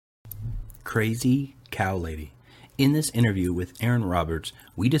crazy cow lady. In this interview with Erin Roberts,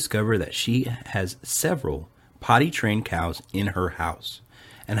 we discover that she has several potty-trained cows in her house,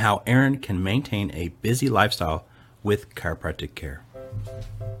 and how Erin can maintain a busy lifestyle with chiropractic care.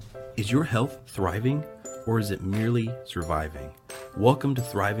 Is your health thriving, or is it merely surviving? Welcome to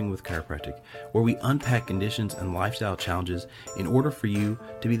Thriving with Chiropractic, where we unpack conditions and lifestyle challenges in order for you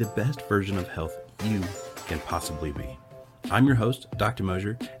to be the best version of health you can possibly be. I'm your host, Dr.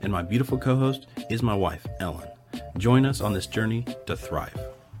 Mosier, and my beautiful co-host is my wife, Ellen. Join us on this journey to thrive.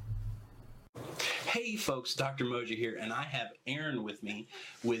 Hey folks, Dr. Mosier here, and I have Erin with me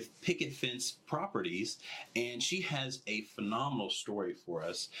with Picket Fence Properties, and she has a phenomenal story for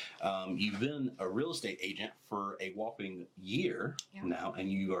us. You've been a real estate agent for a whopping year now,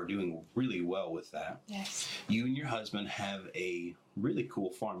 and you are doing really well with that. Yes. You and your husband have a really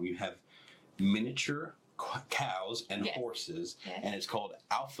cool farm. You have miniature cows and horses, and it's called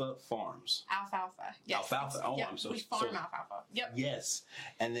Alpha Farms. Alfalfa. Yes. Alfalfa. Oh, I'm so we farm alfalfa. Yep. Yes.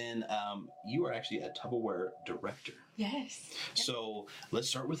 And then you are actually a Tupperware director. Yes. Yep. So let's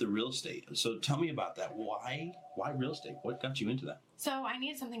start with the real estate. So tell me about that. Why real estate? What got you into that? So I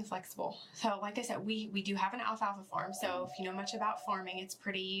needed something flexible. So like I said, we do have an alfalfa farm. So if you know much about farming, it's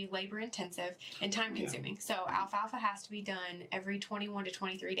pretty labor intensive and time consuming. So alfalfa has to be done every 21 to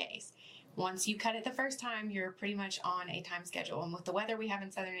 23 days. Once you cut it the first time, you're pretty much on a time schedule. And with the weather we have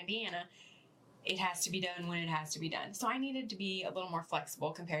in southern Indiana, it has to be done when it has to be done. So I needed to be a little more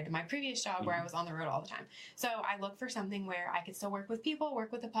flexible compared to my previous job where I was on the road all the time. So I looked for something where I could still work with people,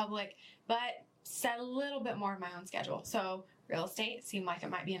 work with the public, but set a little bit more of my own schedule. So real estate seemed like it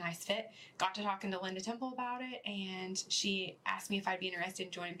might be a nice fit. Got to talking to Linda Temple about it, and she asked me if I'd be interested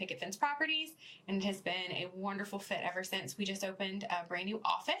in joining Picket Fence Properties, and it has been a wonderful fit ever since. We just opened a brand new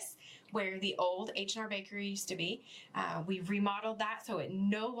office where the old H&R Bakery used to be. We remodeled that so it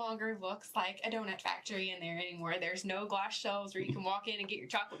no longer looks like a donut factory in there anymore. There's no glass shelves where you can walk in and get your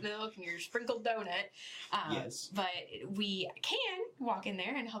chocolate milk and your sprinkled donut. But we can walk in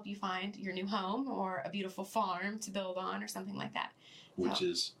there and help you find your new home or a beautiful farm to build on or something like that. Which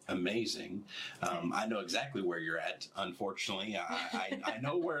is amazing. I know exactly where you're at, unfortunately. I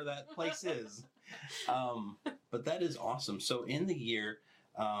know where that place is. But that is awesome. So in the year,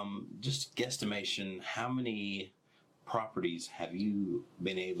 just guesstimation, how many properties have you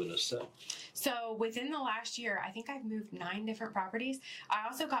been able to sell? So within the last year, I think I've moved 9 different properties. I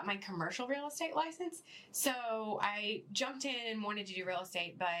also got my commercial real estate license. So I jumped in and wanted to do real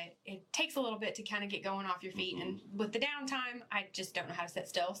estate, but it takes a little bit to kind of get going off your feet. And with the downtime, I just don't know how to sit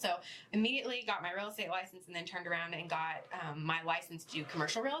still. So immediately got my real estate license and then turned around and got my license to do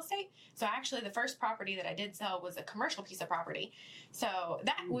commercial real estate. So actually the first property that I did sell was a commercial piece of property. So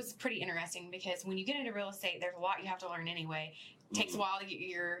that was pretty interesting because when you get into real estate, there's a lot you have to learn anyway. It takes a while to get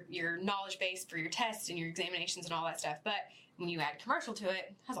your knowledge base for your tests and your examinations and all that stuff. But when you add commercial to it,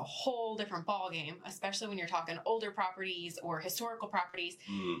 it has a whole different ball game, especially when you're talking older properties or historical properties.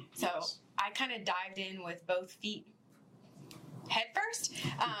 So I kind of dived in with both feet head first.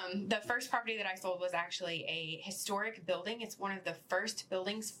 The first property that I sold was actually a historic building. It's one of the first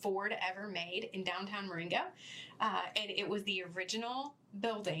buildings Ford ever made in downtown Marengo. And it was the original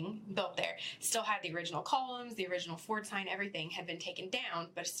building built there. Still had the original columns, the original Ford sign, everything had been taken down,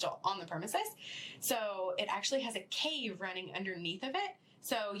 but it's still on the premises. So it actually has a cave running underneath of it.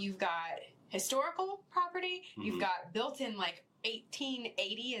 So you've got historical property, you've got built-in like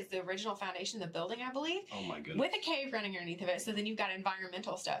 1880 is the original foundation of the building, I believe. Oh my goodness. With a cave running underneath of it. So then you've got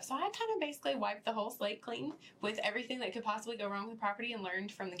environmental stuff. So I kind of basically wiped the whole slate clean with everything that could possibly go wrong with the property and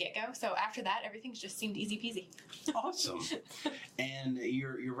learned from the get-go. So after that, everything just seemed easy peasy. Awesome. And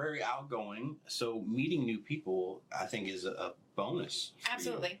you're very outgoing. So meeting new people, I think, is a bonus.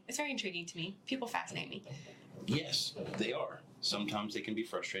 Absolutely. It's very intriguing to me. People fascinate me. Yes, they are. Sometimes they can be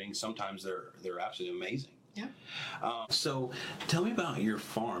frustrating. Sometimes they're absolutely amazing. Yeah. So tell me about your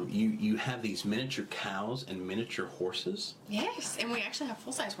farm. You have these miniature cows and miniature horses? Yes, and we actually have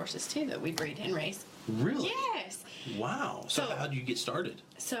full-size horses too that we breed and raise. Really? Yes. Wow. So how did you get started?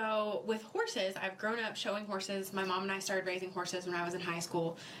 So with horses, I've grown up showing horses. My mom and I started raising horses when I was in high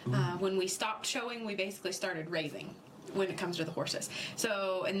school. When we stopped showing, we basically started raising when it comes to the horses.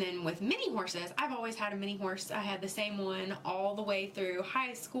 So, and then with mini horses, I've always had a mini horse. I had the same one all the way through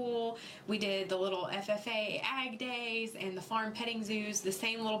high school. We did the little FFA ag days and the farm petting zoos. The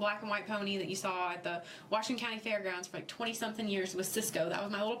same little black and white pony that you saw at the Washington County Fairgrounds for like 20-something years was Cisco. That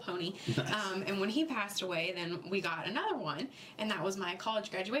was my little pony. Nice. And when he passed away, then we got another one, and that was my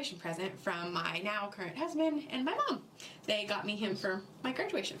college graduation present from my now current husband and my mom. They got me him for my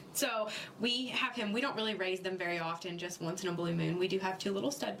graduation. So we have him. We don't really raise them very often. and just once in a blue moon. We do have 2 little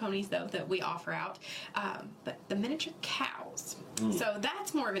stud ponies, though, that we offer out. But the miniature cows. So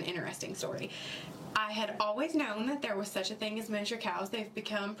that's more of an interesting story. I had always known that there was such a thing as miniature cows. They've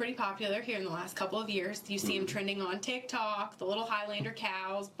become pretty popular here in the last couple of years. You see them trending on TikTok, the little Highlander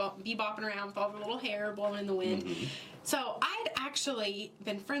cows, bebopping around with all their little hair blowing in the wind. So I'd actually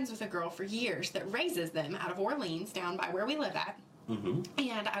been friends with a girl for years that raises them out of Orleans, down by where we live at.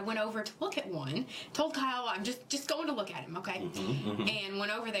 And I went over to look at one, told Kyle, I'm just going to look at him, okay? And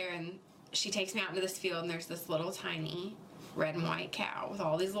went over there, and she takes me out into this field, and there's this little tiny red and white cow with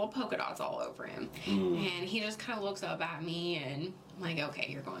all these little polka dots all over him. And he just kind of looks up at me, and I'm like,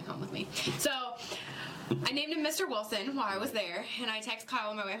 okay, you're going home with me. So I named him Mr. Wilson while I was there, and I text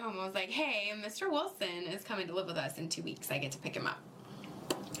Kyle on my way home. I was like, hey, Mr. Wilson is coming to live with us in 2 weeks. I get to pick him up.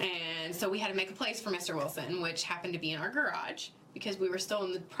 And so we had to make a place for Mr. Wilson, which happened to be in our garage, because we were still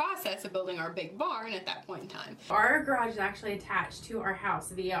in the process of building our big barn at that point in time. Our garage is actually attached to our house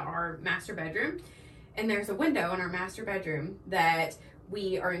via our master bedroom. And there's a window in our master bedroom that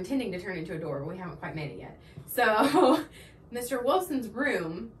we are intending to turn into a door, but we haven't quite made it yet. So Mr. Wilson's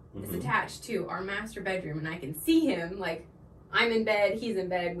room is attached to our master bedroom, and I can see him, like, I'm in bed, he's in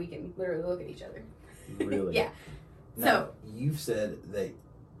bed, we can literally look at each other. Really? Yeah. Now, so you've said that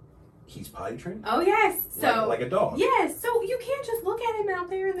he's potty trained? Oh, yes. So like a dog? Yes. So you can't just look at him out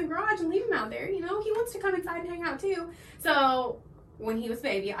there in the garage and leave him out there, you know? He wants to come inside and hang out, too. So when he was a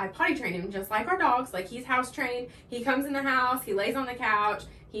baby, I potty trained him just like our dogs. Like, he's house trained. He comes in the house. He lays on the couch.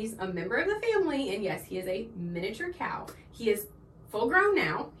 He's a member of the family. And yes, he is a miniature cow. He is full grown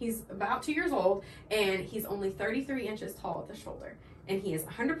now. He's about 2 years old. And he's only 33 inches tall at the shoulder. And he is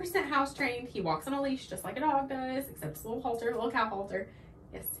 100% house trained. He walks on a leash just like a dog does, except it's a little halter, a little cow halter.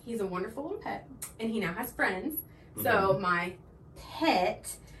 Yes, he's a wonderful little pet. And he now has friends. So my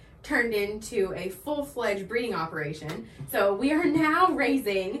pet turned into a full-fledged breeding operation. So we are now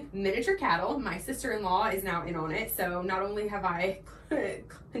raising miniature cattle. My sister-in-law is now in on it. So not only have I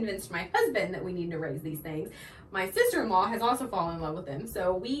convinced my husband that we need to raise these things, my sister-in-law has also fallen in love with them.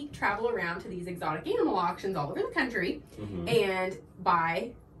 So we travel around to these exotic animal auctions all over the country and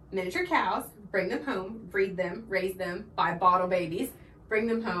buy miniature cows, bring them home, breed them, raise them, buy bottle babies, bring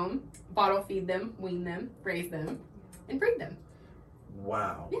them home, bottle feed them, wean them, raise them, and breed them.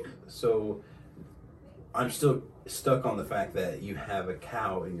 Wow. Yeah. So I'm still stuck on the fact that you have a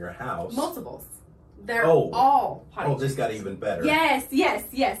cow in your house. Multiples. They're all potty trained. Oh, this got even better. Yes.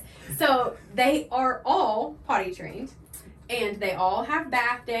 So they are all potty trained, and they all have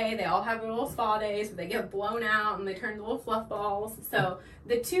bath day. They all have little spa days where they get blown out and they turn into little fluff balls. So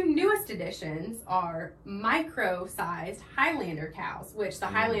the 2 newest additions are micro-sized Highlander cows, which the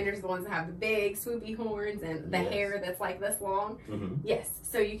Highlanders are the ones that have the big swoopy horns and the hair that's like this long. Yes.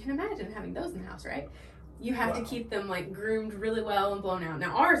 So you can imagine having those in the house, right? You have to keep them like groomed really well and blown out.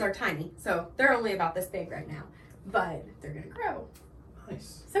 Now ours are tiny, so they're only about this big right now, but they're gonna grow.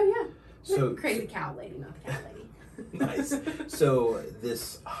 Nice. So yeah, so crazy cow lady, not the cow lady. Nice. So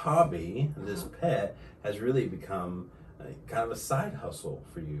this hobby, this pet, has really become kind of a side hustle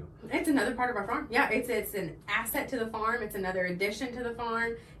for you. It's another part of our farm. Yeah, it's an asset to the farm. It's another addition to the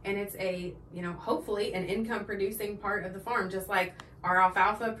farm, and it's a, you know, hopefully an income producing part of the farm. Just like our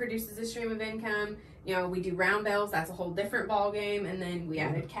alfalfa produces a stream of income. You know, we do round bells. That's a whole different ball game. And then we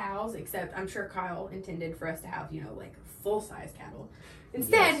added cows. Except I'm sure Kyle intended for us to have, you know, like full size cattle.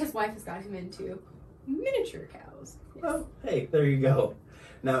 Instead, his wife has got him into miniature cows. Yes. Well, hey, there you go.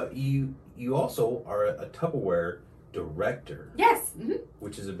 Now you also are a Tupperware director. Yes.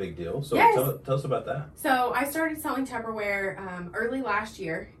 Which is a big deal. So yes. tell us about that. So I started selling Tupperware early last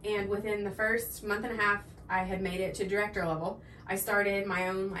year, and within the first month and a half, I had made it to director level. I started my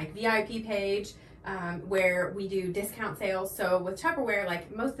own like VIP page where we do discount sales. So with Tupperware,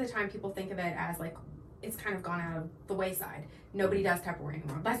 like most of the time people think of it as like it's kind of gone out of the wayside. Nobody does Tupperware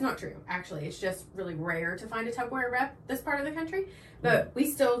anymore. That's not true. Actually, it's just really rare to find a Tupperware rep this part of the country. But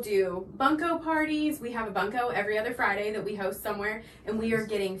we still do bunko parties. We have a bunko every other Friday that we host somewhere, and we are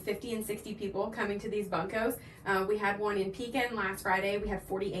getting 50 and 60 people coming to these bunkos. We had one in Pekin last Friday. We had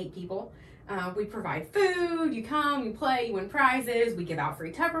 48 people. We provide food. You come, you play, you win prizes. We give out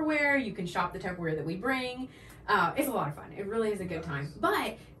free Tupperware. You can shop the Tupperware that we bring. It's a lot of fun. It really is a good time.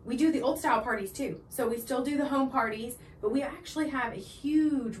 But we do the old style parties too. So we still do the home parties, but we actually have a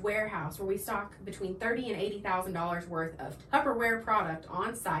huge warehouse where we stock between $30,000 and $80,000 worth of Tupperware product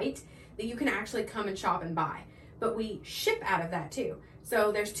on site that you can actually come and shop and buy. But we ship out of that too.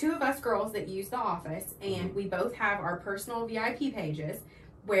 So there's 2 of us girls that use the office, and we both have our personal VIP pages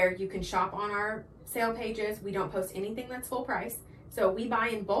where you can shop on our sale pages. We don't post anything that's full price. So we buy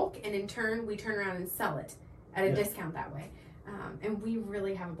in bulk, and in turn we turn around and sell it at a discount that way. And we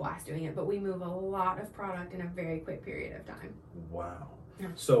really have a blast doing it, but we move a lot of product in a very quick period of time. Wow. Yeah.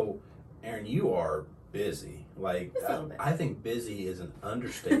 So, Erin, you are busy. Like, Just a little bit. I think busy is an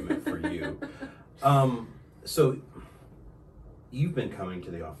understatement for you. So, you've been coming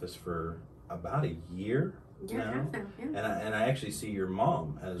to the office for about a year now, and I actually see your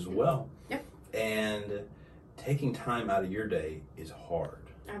mom as well. Yep. And taking time out of your day is hard.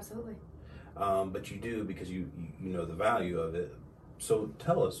 Absolutely. But you do because you know the value of it. So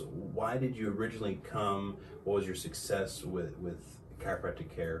tell us, why did you originally come? What was your success with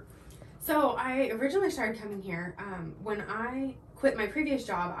chiropractic care? So I originally started coming here when I quit my previous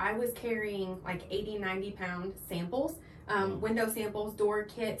job. I was carrying like 80, 90 pound samples, window samples, door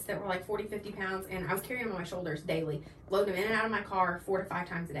kits that were like 40, 50 pounds, and I was carrying them on my shoulders daily, loading them in and out of my car 4 to 5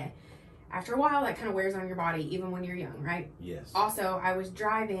 times a day. After a while, that kind of wears on your body, even when you're young, right? Yes. Also, I was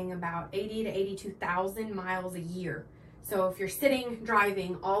driving about 80 to 82,000 miles a year. So if you're sitting,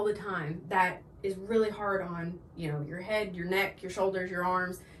 driving all the time, that is really hard on, your head, your neck, your shoulders, your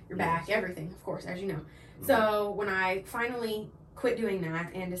arms, your back, everything, of course, as you know. Mm-hmm. So when I finally quit doing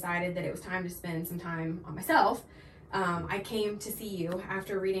that and decided that it was time to spend some time on myself, I came to see you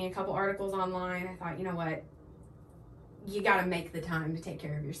after reading a couple articles online. I thought, you know what? You got to make the time to take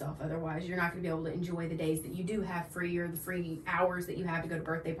care of yourself. Otherwise, you're not going to be able to enjoy the days that you do have free or the free hours that you have to go to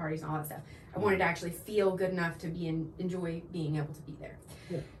birthday parties and all that stuff. I wanted to actually feel good enough to enjoy being able to be there.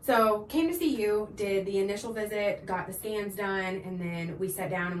 Yeah. So came to see you, did the initial visit, got the scans done, and then we sat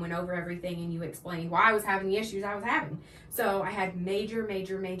down and went over everything, and you explained why I was having the issues I was having. So I had major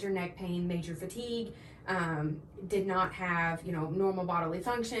neck pain, major fatigue, did not have, normal bodily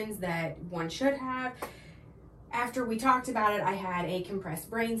functions that one should have. After we talked about it, I had a compressed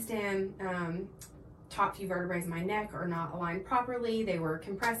brainstem. Top few vertebrae in my neck are not aligned properly. They were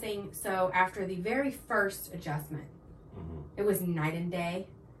compressing. So after the very first adjustment, it was night and day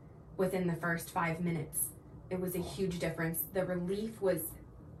within the first 5 minutes. It was a huge difference. The relief was,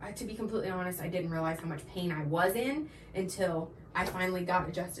 to be completely honest, I didn't realize how much pain I was in until I finally got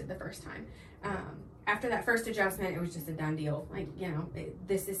adjusted the first time. After that first adjustment, it was just a done deal. Like,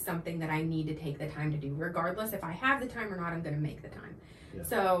 this is something that I need to take the time to do. Regardless if I have the time or not, I'm going to make the time. Yeah.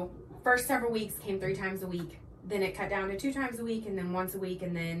 So first several weeks came 3 times a week. Then it cut down to 2 times a week, and then once a week,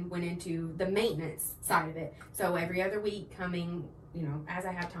 and then went into the maintenance side of it. So every other week coming, as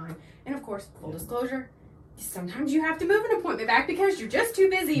I have time. And of course, full disclosure, sometimes you have to move an appointment back because you're just too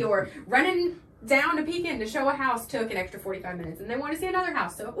busy, or running down to Pekin to show a house took an extra 45 minutes, and they want to see another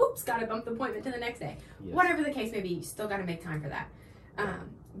house, so oops, got to bump the appointment to the next day. Yes. Whatever the case may be, you still got to make time for that.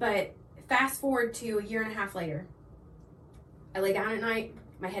 But fast forward to a year and a half later, I lay down at night,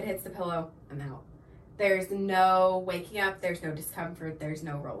 my head hits the pillow, I'm out. There's no waking up, there's no discomfort, there's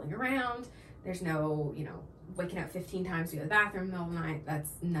no rolling around, there's no, waking up 15 times to go to the bathroom in the middle of the night.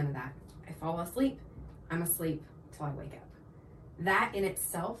 That's none of that. I fall asleep, I'm asleep till I wake up. That in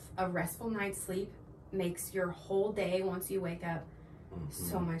itself, a restful night's sleep, makes your whole day once you wake up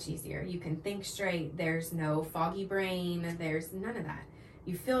so much easier. You can think straight. There's no foggy brain. There's none of that.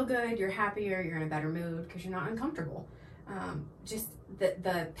 You feel good. You're happier. You're in a better mood because you're not uncomfortable. Just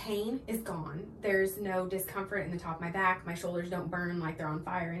the pain is gone. There's no discomfort in the top of my back. My shoulders don't burn like they're on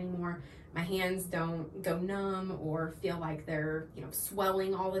fire anymore. My hands don't go numb or feel like they're,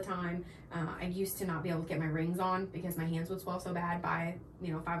 swelling all the time. I used to not be able to get my rings on because my hands would swell so bad by,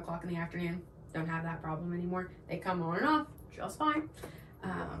 5 o'clock in the afternoon. Don't have that problem anymore. They come on and off just fine.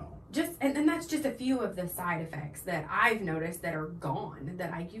 And that's just a few of the side effects that I've noticed that are gone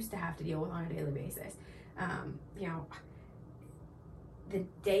that I used to have to deal with on a daily basis. The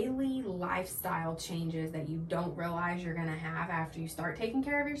daily lifestyle changes that you don't realize you're going to have after you start taking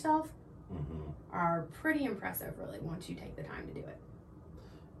care of yourself are pretty impressive, really, once you take the time to do it.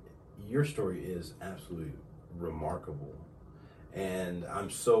 Your story is absolutely remarkable, and I'm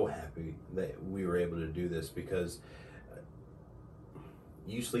so happy that we were able to do this because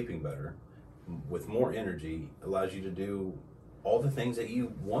you sleeping better with more energy allows you to do all the things that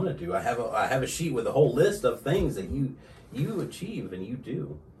you want to do. I have a sheet with a whole list of things that you achieve and you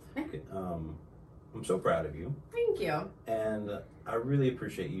do. I'm so proud of you. Thank you. And I really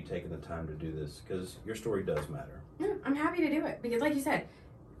appreciate you taking the time to do this because your story does matter. Yeah, I'm happy to do it because, like you said,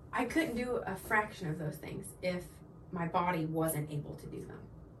 I couldn't do a fraction of those things if my body wasn't able to do them.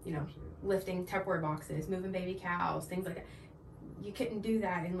 Absolutely. Lifting Tupperware boxes, moving baby cows, things like that. You couldn't do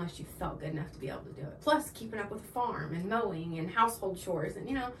that unless you felt good enough to be able to do it. Plus, keeping up with the farm and mowing and household chores and,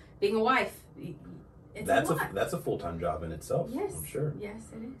 being a wife. That's a full-time job in itself. Yes. I'm sure. Yes,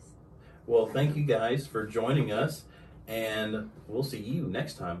 it is. Well, thank you guys for joining us, and we'll see you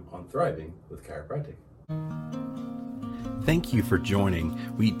next time on Thriving with Chiropractic. Thank you for joining.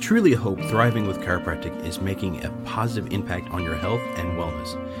 We truly hope Thriving with Chiropractic is making a positive impact on your health and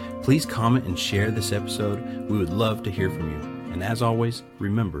wellness. Please comment and share this episode. We would love to hear from you. And as always,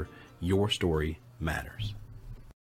 remember, your story matters.